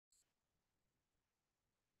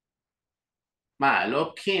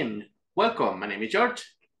Malokin. Welcome, my name is George.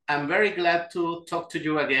 I'm very glad to talk to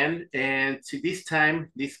you again. And this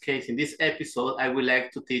time, in this episode, I would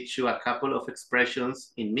like to teach you a couple of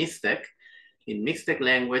expressions in Mixtec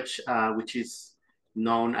language, which is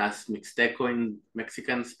known as Mixteco in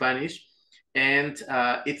Mexican Spanish. And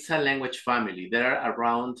it's a language family. There are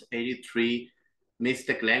around 83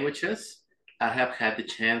 Mixtec languages. I have had the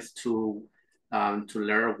chance to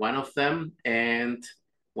learn one of them. And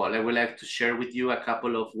well, I would like to share with you a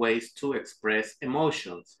couple of ways to express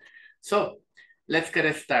emotions. So let's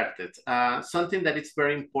get started. Something that is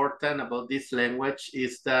very important about this language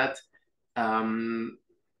is that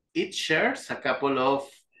it shares a couple of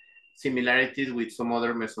similarities with some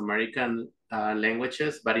other Mesoamerican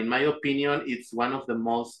languages, but in my opinion, it's one of the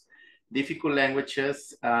most difficult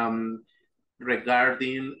languages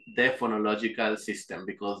regarding the phonological system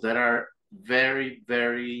because there are very,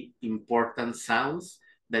 very important sounds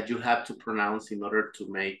that you have to pronounce in order to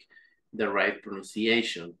make the right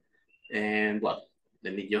pronunciation. And well,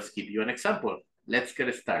 let me just give you an example. Let's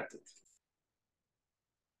get started.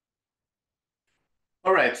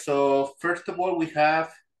 All right, so first of all, we have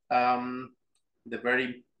the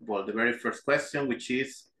very first question, which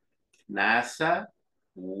is nasa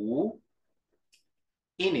ku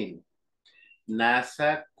inin.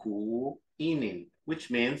 Nasa ku inin, which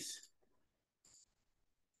means,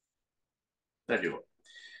 there you go,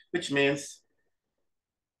 which means,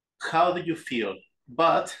 how do you feel?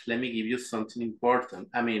 But let me give you something important.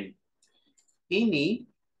 I mean, ini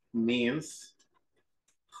means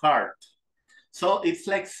heart. So it's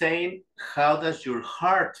like saying, how does your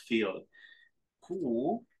heart feel?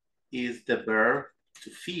 Ku is the verb to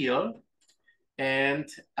feel. And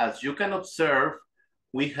as you can observe,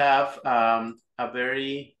 we have a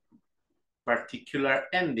very particular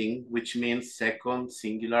ending, which means second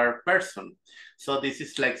singular person. So this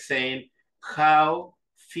is like saying, how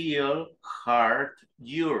feel heart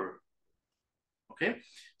your. Okay,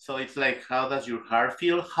 so it's like, how does your heart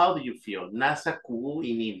feel? How do you feel? Nasa ku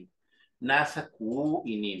inin. Nasa ku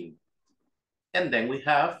inin. And then we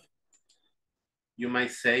have, you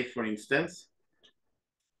might say, for instance,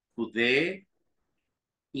 kude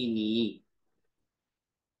ini.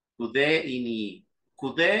 Kude ini.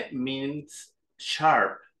 Kude means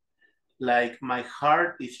sharp, like my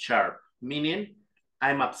heart is sharp, meaning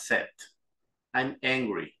I'm upset, I'm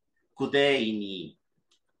angry. Kude ini.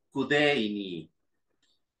 Kude ini.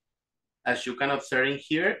 As you can observe in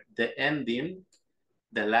here, the ending,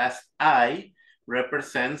 the last I,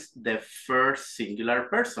 represents the first singular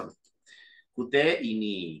person. Kude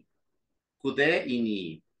ini. Kude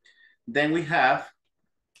ini. Then we have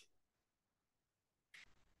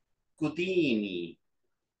kudini.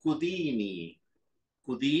 Kudini.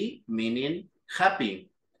 Kudi meaning happy.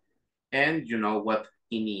 And you know what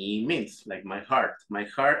ini means, like my heart. My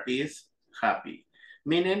heart is happy,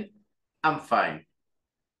 meaning I'm fine.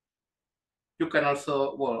 You can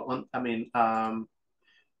also,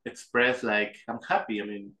 express like I'm happy,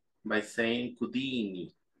 by saying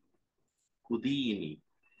kudini. Kudini.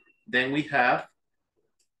 Then we have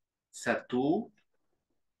satu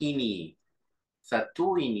ini.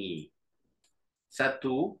 Satu ini.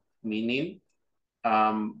 Satu meaning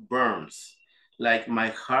burns. Like my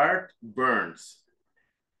heart burns.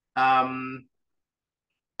 I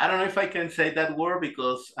don't know if I can say that word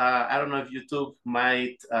because I don't know if YouTube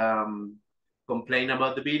might complain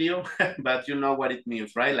about the video, but you know what it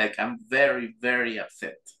means, right? Like I'm very, very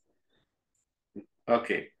upset.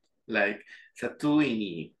 Okay, like satu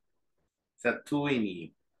ini. Satu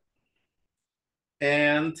ini.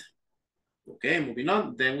 And okay, moving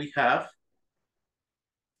on. Then we have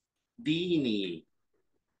dini.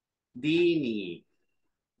 Dini.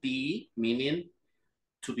 Di meaning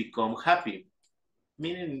to become happy.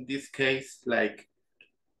 Meaning in this case, like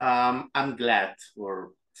I'm glad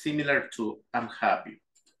or similar to I'm happy.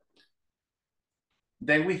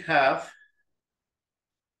 Then we have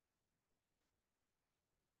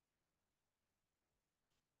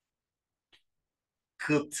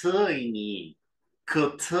kutini.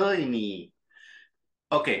 Kutini.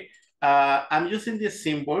 Okay, I'm using this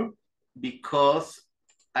symbol because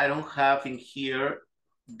I don't have in here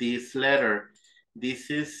this letter. This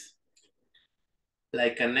is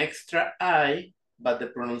like an extra I, but the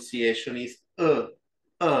pronunciation is uh.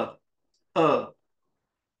 All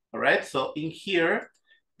right, so in here,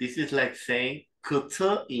 this is like saying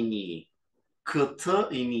kutu ini.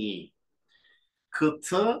 Kutu ini.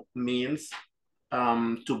 Kutu means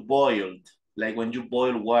to boil, like when you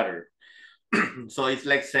boil water. So it's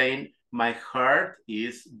like saying my heart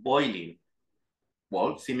is boiling.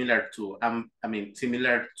 Well, similar to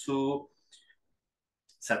similar to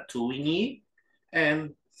satu ini,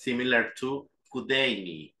 and similar to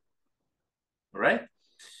kudeini, all right?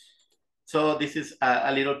 So this is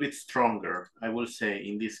a little bit stronger, I will say,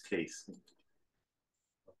 in this case.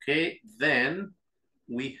 Okay, then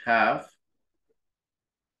we have,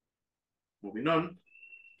 moving on,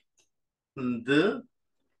 the,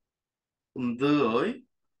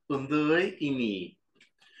 ini,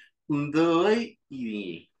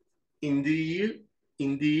 ini,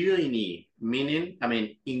 ini, meaning,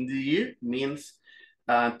 indi means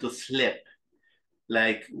to slip.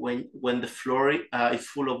 Like when the floor is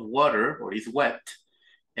full of water or is wet,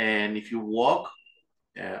 and if you walk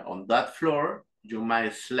on that floor, you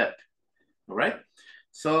might slip, all right?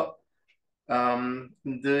 So,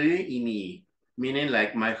 ini, meaning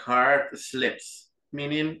like my heart slips,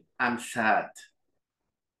 meaning I'm sad.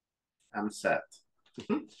 I'm sad.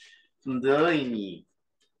 Ini.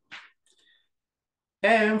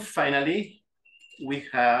 And finally, we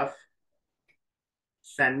have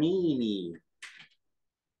sanini.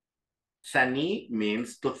 Sani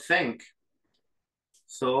means to thank.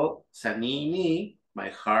 So sanini, my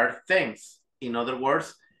heart thanks. In other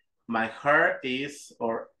words, my heart is,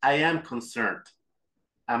 or I am concerned.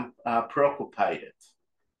 I'm preoccupied.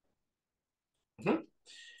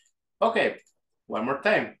 Okay, one more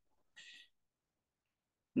time.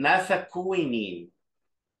 Nasa kuinin,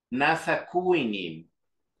 nasa kuinin,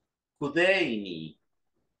 kudeini,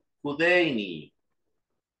 kudeini,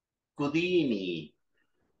 kudini,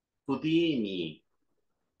 kudini,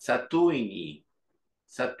 satuini,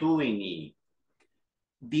 satuini,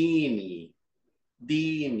 dini,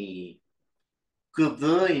 dini,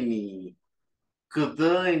 kudaini,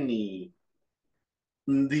 kudaini,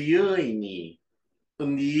 ndioini,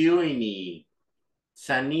 ndioini,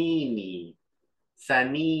 sanini,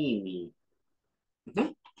 sanini.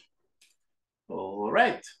 All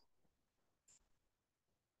right.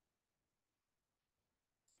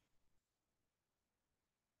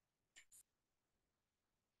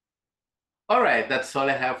 All right, that's all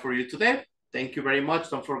I have for you today. Thank you very much.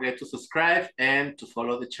 Don't forget to subscribe and to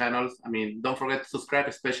follow the channels. Don't forget to subscribe,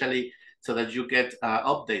 especially so that you get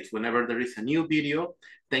updates whenever there is a new video.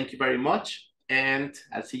 Thank you very much, and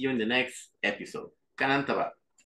I'll see you in the next episode. Kanantaba.